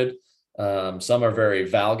anteverted. Some are very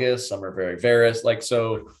valgus, some are very varus. Like,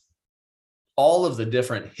 so all of the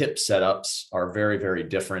different hip setups are very, very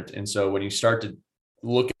different. And so when you start to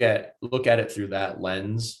look at it through that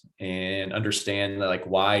lens and understand like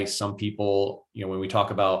why some people, when we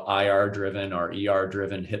talk about IR driven or ER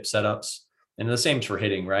driven hip setups, and the same for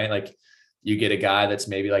hitting, right? Like you get a guy that's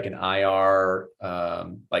maybe like an IR,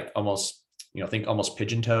 like almost, think almost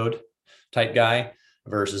pigeon toed type guy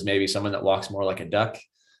versus maybe someone that walks more like a duck.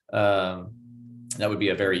 That would be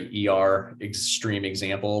a very ER extreme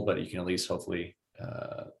example, but you can at least hopefully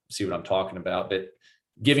see what I'm talking about. But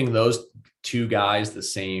giving those two guys the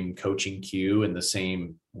same coaching cue and the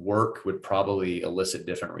same work would probably elicit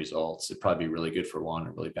different results. It'd probably be really good for one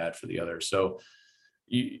and really bad for the other. So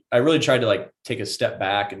I really tried to like take a step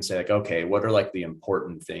back and say like, okay, what are like the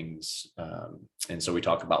important things? And so we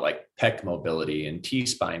talk about like pec mobility and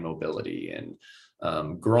T-spine mobility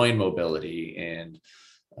and groin mobility and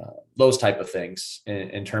those type of things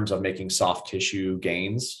in terms of making soft tissue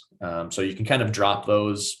gains. So you can kind of drop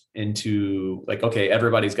those into like, okay,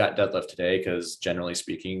 everybody's got deadlift today because generally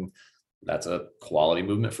speaking, that's a quality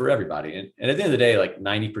movement for everybody. And at the end of the day, like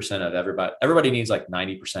 90% of everybody needs like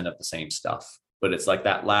 90% of the same stuff. But it's like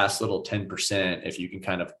that last little 10%, if you can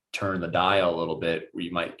kind of turn the dial a little bit, where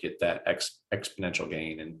you might get that exponential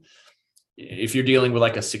gain. And if you're dealing with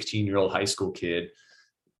like a 16-year-old high school kid,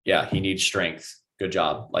 yeah, he needs strength. Good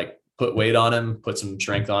job. Like put weight on him, put some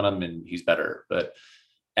strength on him, and he's better. But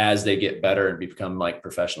as they get better and become like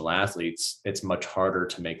professional athletes, it's much harder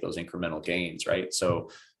to make those incremental gains, right? So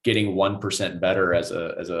getting 1% better as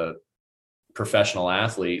a professional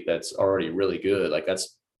athlete that's already really good, like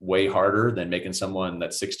that's way harder than making someone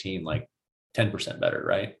that's 16 like 10% better,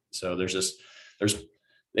 right? So it just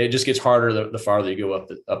gets harder the farther you go up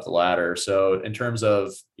the ladder. So in terms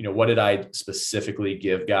of, what did I specifically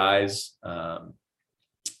give guys? For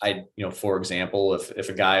example, if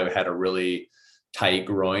a guy had a really tight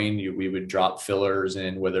groin, we would drop fillers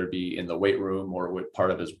in, whether it be in the weight room or with part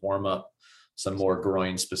of his warm up, some more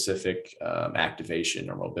groin specific activation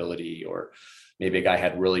or mobility, or maybe a guy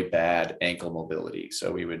had really bad ankle mobility.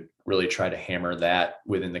 So we would really try to hammer that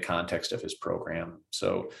within the context of his program.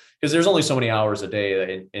 So, because there's only so many hours a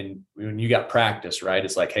day, and when you got practice, right?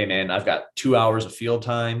 It's like, hey man, I've got 2 hours of field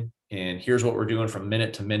time and here's what we're doing from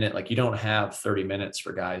minute to minute. Like you don't have 30 minutes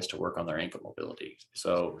for guys to work on their ankle mobility.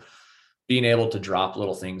 So being able to drop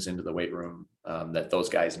little things into the weight room that those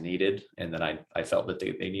guys needed, and that I felt that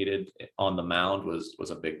they needed on the mound was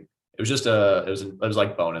a big, it was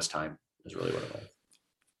like bonus time is really what it was.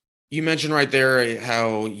 You mentioned right there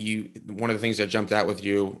how one of the things that jumped out with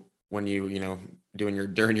you when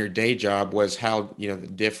during your day job was how,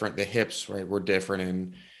 the hips, right, were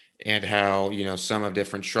different, and how, some have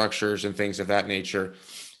different structures and things of that nature.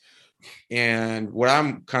 And what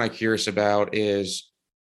I'm kind of curious about is,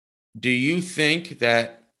 do you think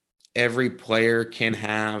that every player can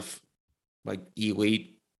have like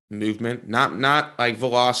elite movement, not like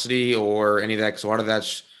velocity or any of that? Because a lot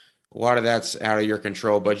of that's out of your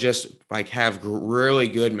control, but just like have really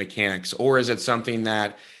good mechanics? Or is it something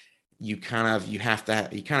that you kind of have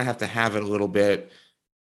to have it a little bit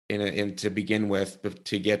in to begin with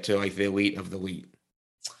to get to like the elite of the elite?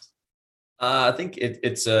 I think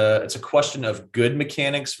it's a question of good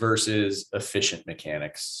mechanics versus efficient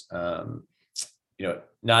mechanics.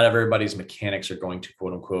 Not everybody's mechanics are going to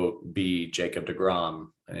quote unquote be Jacob deGrom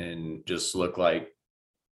and just look like,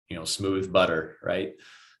 smooth butter, right?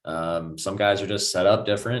 Some guys are just set up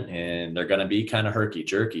different and they're going to be kind of herky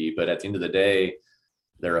jerky, but at the end of the day,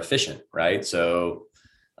 they're efficient, right? So,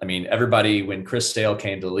 I mean, everybody, when Chris Sale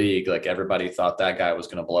came to the league, like everybody thought that guy was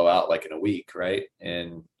going to blow out like in a week, right?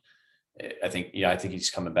 And I think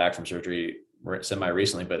he's coming back from surgery semi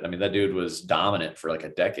recently, but I mean, that dude was dominant for like a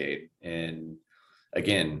decade. And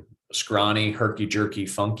again, scrawny, herky jerky,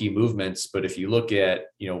 funky movements. But if you look at,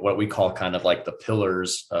 what we call kind of like the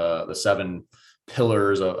pillars, the 7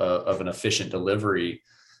 pillars of an efficient delivery,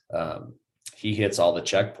 he hits all the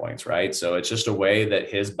checkpoints, right? So it's just a way that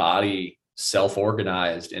his body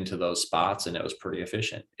self-organized into those spots, and it was pretty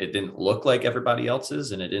efficient. It didn't look like everybody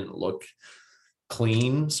else's, and it didn't look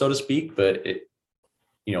clean, so to speak, but it,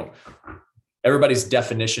 everybody's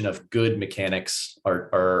definition of good mechanics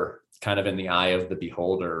are kind of in the eye of the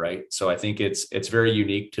beholder, right? So I think it's very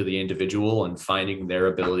unique to the individual and finding their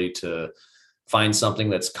ability to find something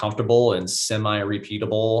that's comfortable and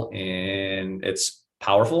semi-repeatable, and it's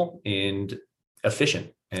powerful and efficient.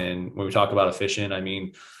 And when we talk about efficient, I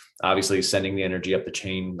mean, obviously sending the energy up the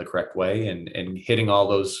chain the correct way and hitting all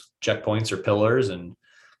those checkpoints or pillars, and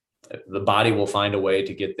the body will find a way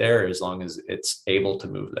to get there as long as it's able to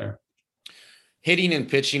move there. Hitting and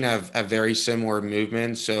pitching have very similar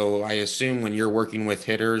movements. So I assume when you're working with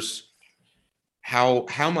hitters, how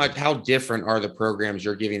different are the programs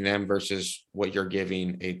you're giving them versus what you're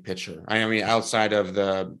giving a pitcher? I mean, outside of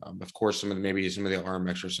the, of course, some of the arm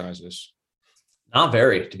exercises. Not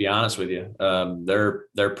very, to be honest with you.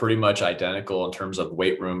 They're pretty much identical in terms of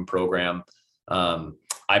weight room program.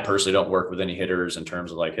 I personally don't work with any hitters in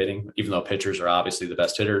terms of like hitting, even though pitchers are obviously the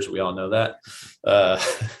best hitters. We all know that.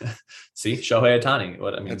 See, Shohei Ohtani.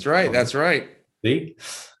 What I mean. That's right. That's right. See,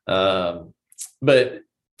 but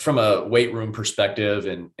from a weight room perspective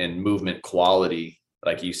and movement quality,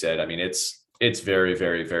 like you said, I mean, it's very,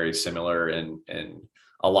 very, very similar, and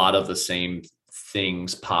a lot of the same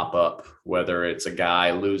things pop up, whether it's a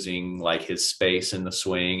guy losing like his space in the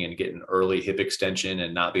swing and getting early hip extension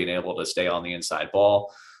and not being able to stay on the inside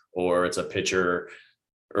ball, or it's a pitcher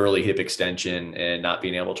early hip extension and not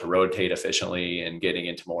being able to rotate efficiently and getting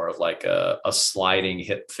into more of like a sliding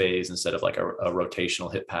hip phase instead of like a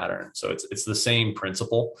rotational hip pattern. So it's the same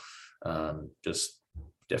principle, just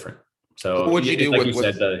different. So what would you do like you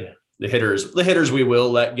said, the hitters we will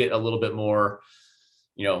let get a little bit more,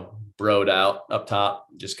 broed out up top,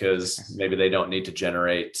 just because maybe they don't need to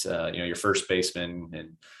generate, your first baseman,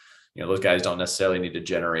 and, those guys don't necessarily need to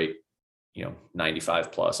generate,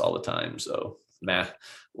 95 plus all the time. So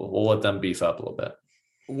we'll let them beef up a little bit.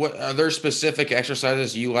 What are there specific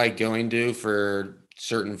exercises you like going to for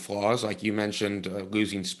certain flaws? Like you mentioned,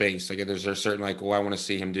 losing space. Like there's certain I want to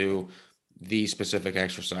see him do these specific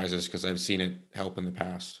exercises because I've seen it help in the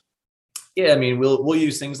past. Yeah, I mean, we'll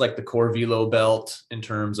use things like the core velo belt in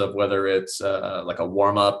terms of whether it's like a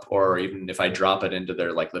warm up, or even if I drop it into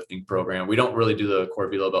their like lifting program. We don't really do the core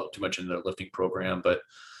velo belt too much in their lifting program, but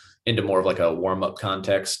into more of like a warm up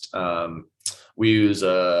context. We use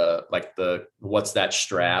like what's that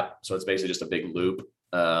strap? So it's basically just a big loop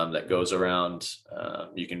that goes around.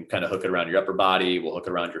 You can kind of hook it around your upper body. We'll hook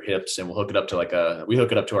it around your hips, and we'll hook it up to we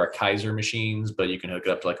hook it up to our Kaiser machines, but you can hook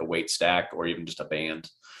it up to like a weight stack or even just a band.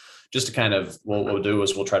 Just to kind of, what we'll do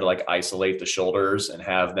is we'll try to like isolate the shoulders and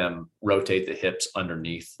have them rotate the hips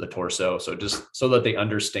underneath the torso. So just so that they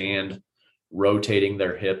understand rotating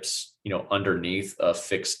their hips, underneath a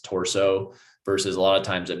fixed torso, versus a lot of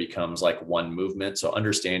times it becomes like one movement. So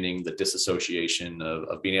understanding the disassociation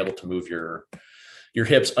of being able to move your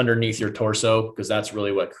hips underneath your torso, because that's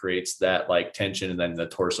really what creates that like tension, and then the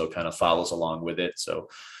torso kind of follows along with it. So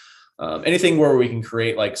anything where we can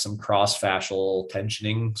create like some cross fascial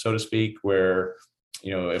tensioning, so to speak, where,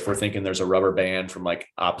 if we're thinking there's a rubber band from like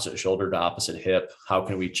opposite shoulder to opposite hip, how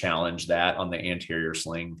can we challenge that on the anterior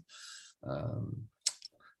sling?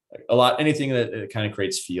 Anything that kind of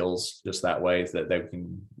creates feels just that way, that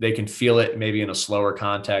they can feel it maybe in a slower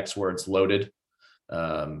context where it's loaded.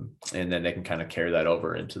 And then they can kind of carry that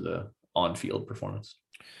over into the on-field performance.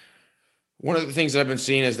 One of the things that I've been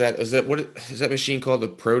seeing is that what is that machine called? The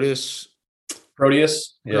Proteus?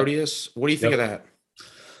 Proteus. Proteus. What do you think of that?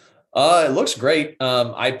 It looks great.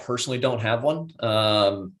 I personally don't have one.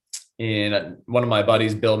 And one of my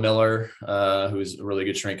buddies, Bill Miller, who's a really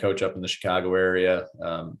good strength coach up in the Chicago area,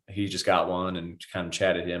 he just got one and kind of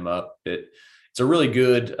chatted him up. It's a really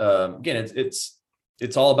good, again,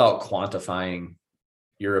 it's all about quantifying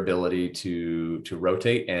your ability to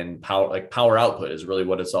rotate, and power output is really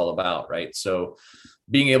what it's all about, right? So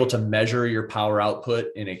being able to measure your power output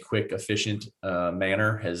in a quick, efficient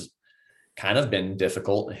manner has kind of been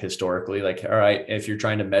difficult historically. Like, all right, if you're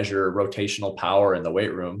trying to measure rotational power in the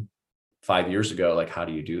weight room 5 years ago, like how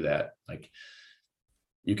do you do that? Like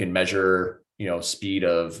you can measure, speed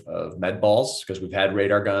of med balls, because we've had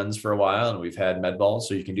radar guns for a while and we've had med balls.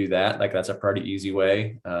 So you can do that. Like that's a pretty easy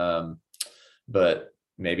way. But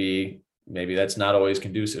maybe that's not always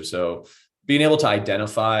conducive. So being able to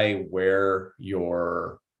identify where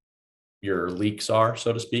your leaks are,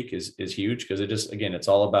 so to speak, is huge, because it's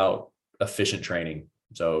all about efficient training.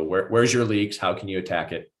 So where's your leaks? How can you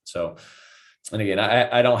attack it? So, and again,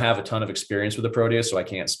 I don't have a ton of experience with the Proteus, so I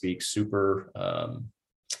can't speak super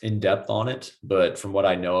in depth on it, but from what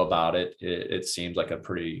I know about it, it seems like a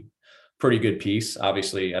pretty good piece.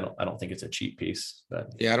 Obviously, I don't think it's a cheap piece,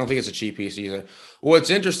 but yeah, I don't think it's a cheap piece either. Well, it's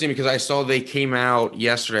interesting because I saw they came out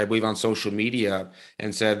yesterday, I believe, on social media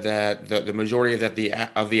and said that the majority of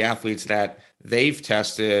the athletes that they've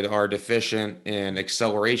tested are deficient in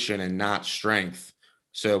acceleration and not strength.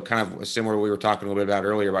 So kind of similar to what we were talking a little bit about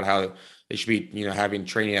earlier about how they should be, having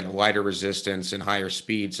training at a lighter resistance and higher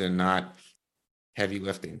speeds and not heavy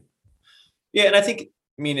lifting. Yeah. And I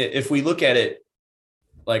mean, if we look at it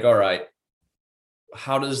like, all right,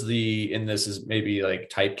 how does and this is maybe like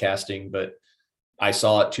typecasting, but I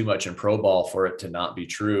saw it too much in pro ball for it to not be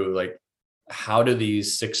true. Like, how do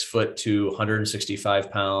these 6'2",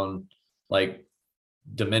 165-pound, like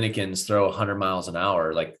Dominicans throw 100 miles an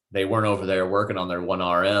hour? Like, they weren't over there working on their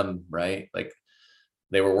 1RM, right? Like,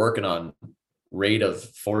 they were working on rate of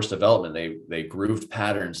force development. They grooved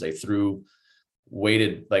patterns. They threw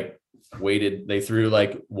they threw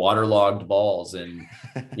like waterlogged balls. And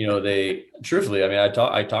they truthfully, I mean, I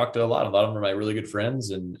talked to a lot of them are my really good friends,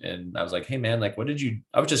 and I was like, hey man, like,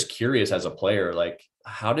 I was just curious as a player, like,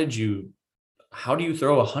 how do you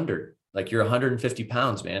throw 100? Like, you're 150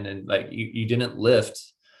 pounds, man, and like you didn't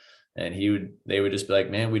lift. And they would just be like,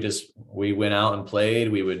 man, we went out and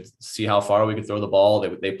played. We would see how far we could throw the ball.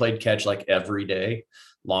 They played catch like every day.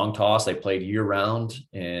 Long toss, they played year round,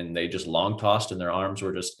 and they just long tossed, and their arms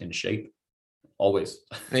were just in shape always.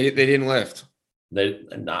 They didn't lift. They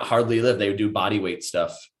not hardly lift. They would do body weight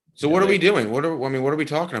stuff. So what are we doing? What are we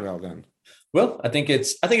talking about then? Well, I think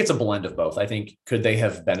it's a blend of both. I think, could they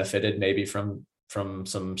have benefited maybe from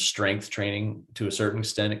some strength training to a certain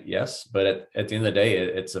extent? Yes. But at the end of the day,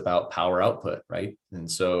 it's about power output, right?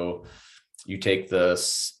 And so you take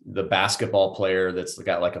the basketball player that's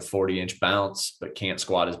got like a 40-inch bounce, but can't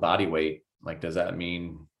squat his body weight. Like, does that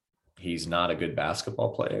mean he's not a good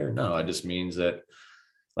basketball player? No, it just means that,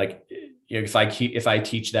 like, if I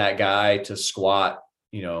teach that guy to squat,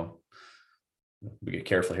 we get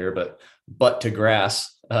careful here, but to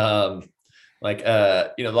grass, a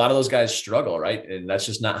lot of those guys struggle, right? And that's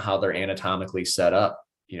just not how they're anatomically set up.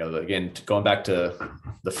 Again, going back to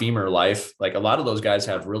the femur life, like, a lot of those guys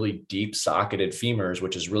have really deep socketed femurs,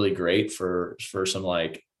 which is really great for some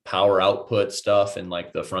like power output stuff and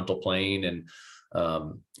like the frontal plane, and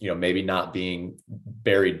maybe not being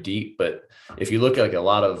buried deep. But if you look at like a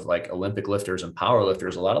lot of like Olympic lifters and power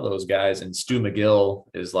lifters, a lot of those guys, and Stu McGill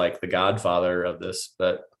is like the godfather of this,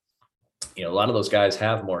 but a lot of those guys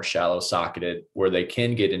have more shallow socketed, where they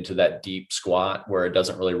can get into that deep squat where it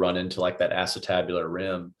doesn't really run into like that acetabular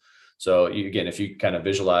rim. So again, if you kind of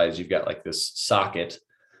visualize, you've got like this socket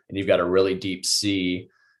and you've got a really deep C,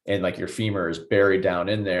 and like your femur is buried down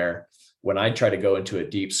in there. When I try to go into a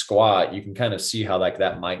deep squat, you can kind of see how like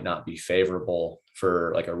that might not be favorable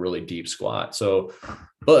for like a really deep squat. So,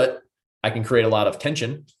 but I can create a lot of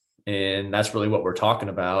tension, and that's really what we're talking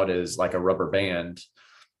about, is like a rubber band.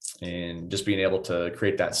 And just being able to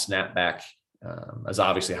create that snapback is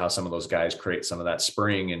obviously how some of those guys create some of that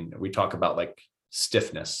spring. And we talk about like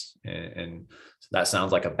stiffness, and that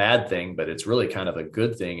sounds like a bad thing, but it's really kind of a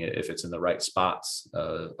good thing if it's in the right spots.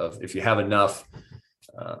 If you have enough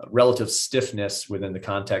relative stiffness within the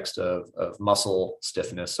context of muscle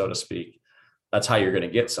stiffness, so to speak, that's how you're going to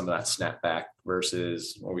get some of that snapback,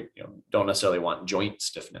 versus we don't necessarily want joint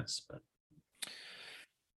stiffness. But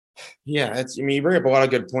yeah, you bring up a lot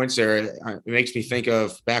of good points there. It makes me think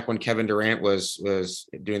of back when Kevin Durant was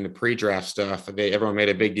doing the pre-draft stuff. Everyone made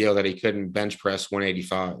a big deal that he couldn't bench press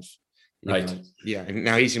 185. Right. Yeah, and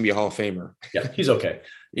now he's gonna be a Hall of Famer. Yeah, he's okay.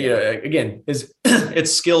 Yeah, again,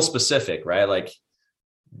 it's skill specific, right? Like,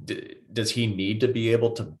 does he need to be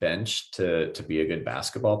able to bench to be a good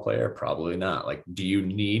basketball player? Probably not. Like, do you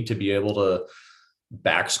need to be able to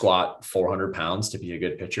back squat 400 pounds to be a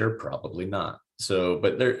good pitcher? Probably not. So,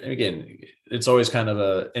 but there, again, it's always kind of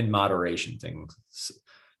a in moderation thing.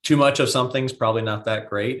 Too much of something's probably not that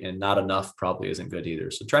great, and not enough probably isn't good either.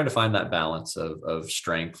 So trying to find that balance of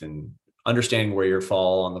strength and understanding where you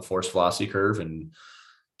fall on the force velocity curve, and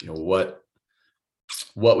what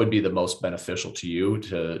would be the most beneficial to you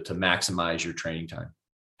to maximize your training time.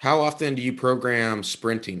 How often do you program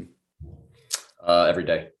sprinting? Every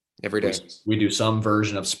day. Every day. We do some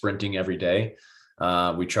version of sprinting every day.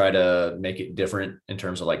 We try to make it different in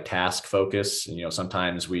terms of like task focus.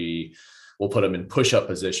 Sometimes we'll put them in push-up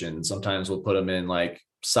positions. Sometimes we'll put them in like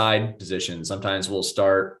side positions. Sometimes we'll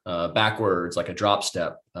start backwards, like a drop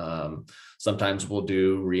step. Sometimes we'll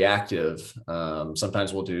do reactive.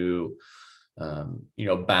 Sometimes we'll do,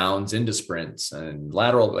 bounds into sprints and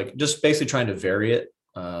lateral, like just basically trying to vary it.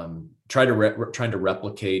 Trying to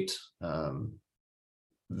replicate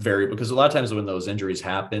because a lot of times when those injuries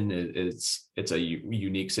happen, it's a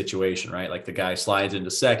unique situation, right? Like the guy slides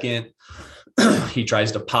into second, he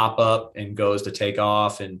tries to pop up and goes to take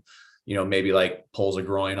off, and maybe like pulls a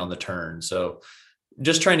groin on the turn. So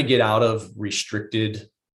just trying to get out of restricted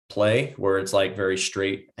play where it's like very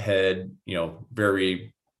straight head,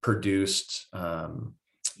 very produced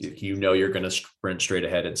you're going to sprint straight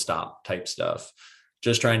ahead and stop type stuff.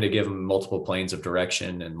 Just trying to give them multiple planes of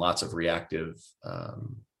direction and lots of reactive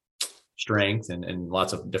strength and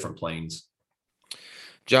lots of different planes.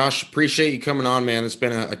 Josh, appreciate you coming on, man. It's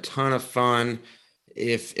been a ton of fun.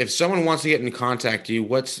 If someone wants to get in contact with you,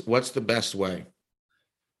 what's the best way?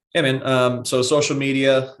 Yeah, man. So social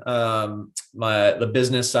media, the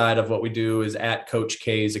business side of what we do is at Coach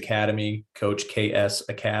K's Academy, Coach KS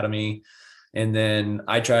Academy. And then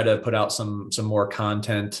I try to put out some more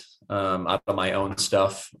content out of my own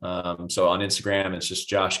stuff. So on Instagram, it's just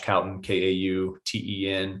Josh Kauten,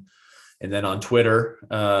 Kauten. And then on Twitter,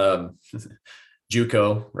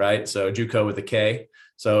 JUCO, right? So JUCO with a K.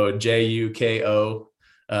 So JUKO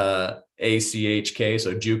ACHK.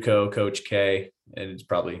 So JUCO Coach K. And it's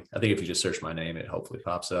probably, I think if you just search my name, it hopefully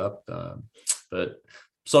pops up. But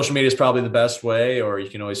social media is probably the best way, or you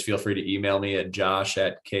can always feel free to email me at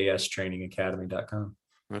josh@kstraining.academy.com.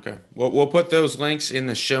 Okay. Well, we'll put those links in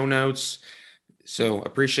the show notes. So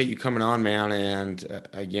appreciate you coming on, man. And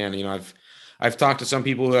again, I've talked to some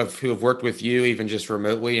people who have worked with you, even just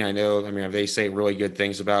remotely. I mean, they say really good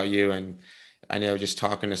things about you, and I know just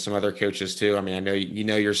talking to some other coaches too. I mean, I know you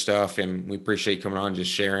know your stuff, and we appreciate you coming on, and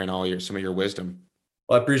just sharing some of your wisdom.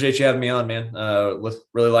 Well, I appreciate you having me on, man.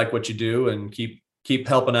 Really like what you do, and keep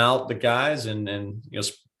helping out the guys and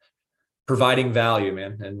providing value,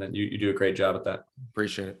 man. And you do a great job at that.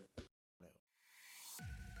 Appreciate it.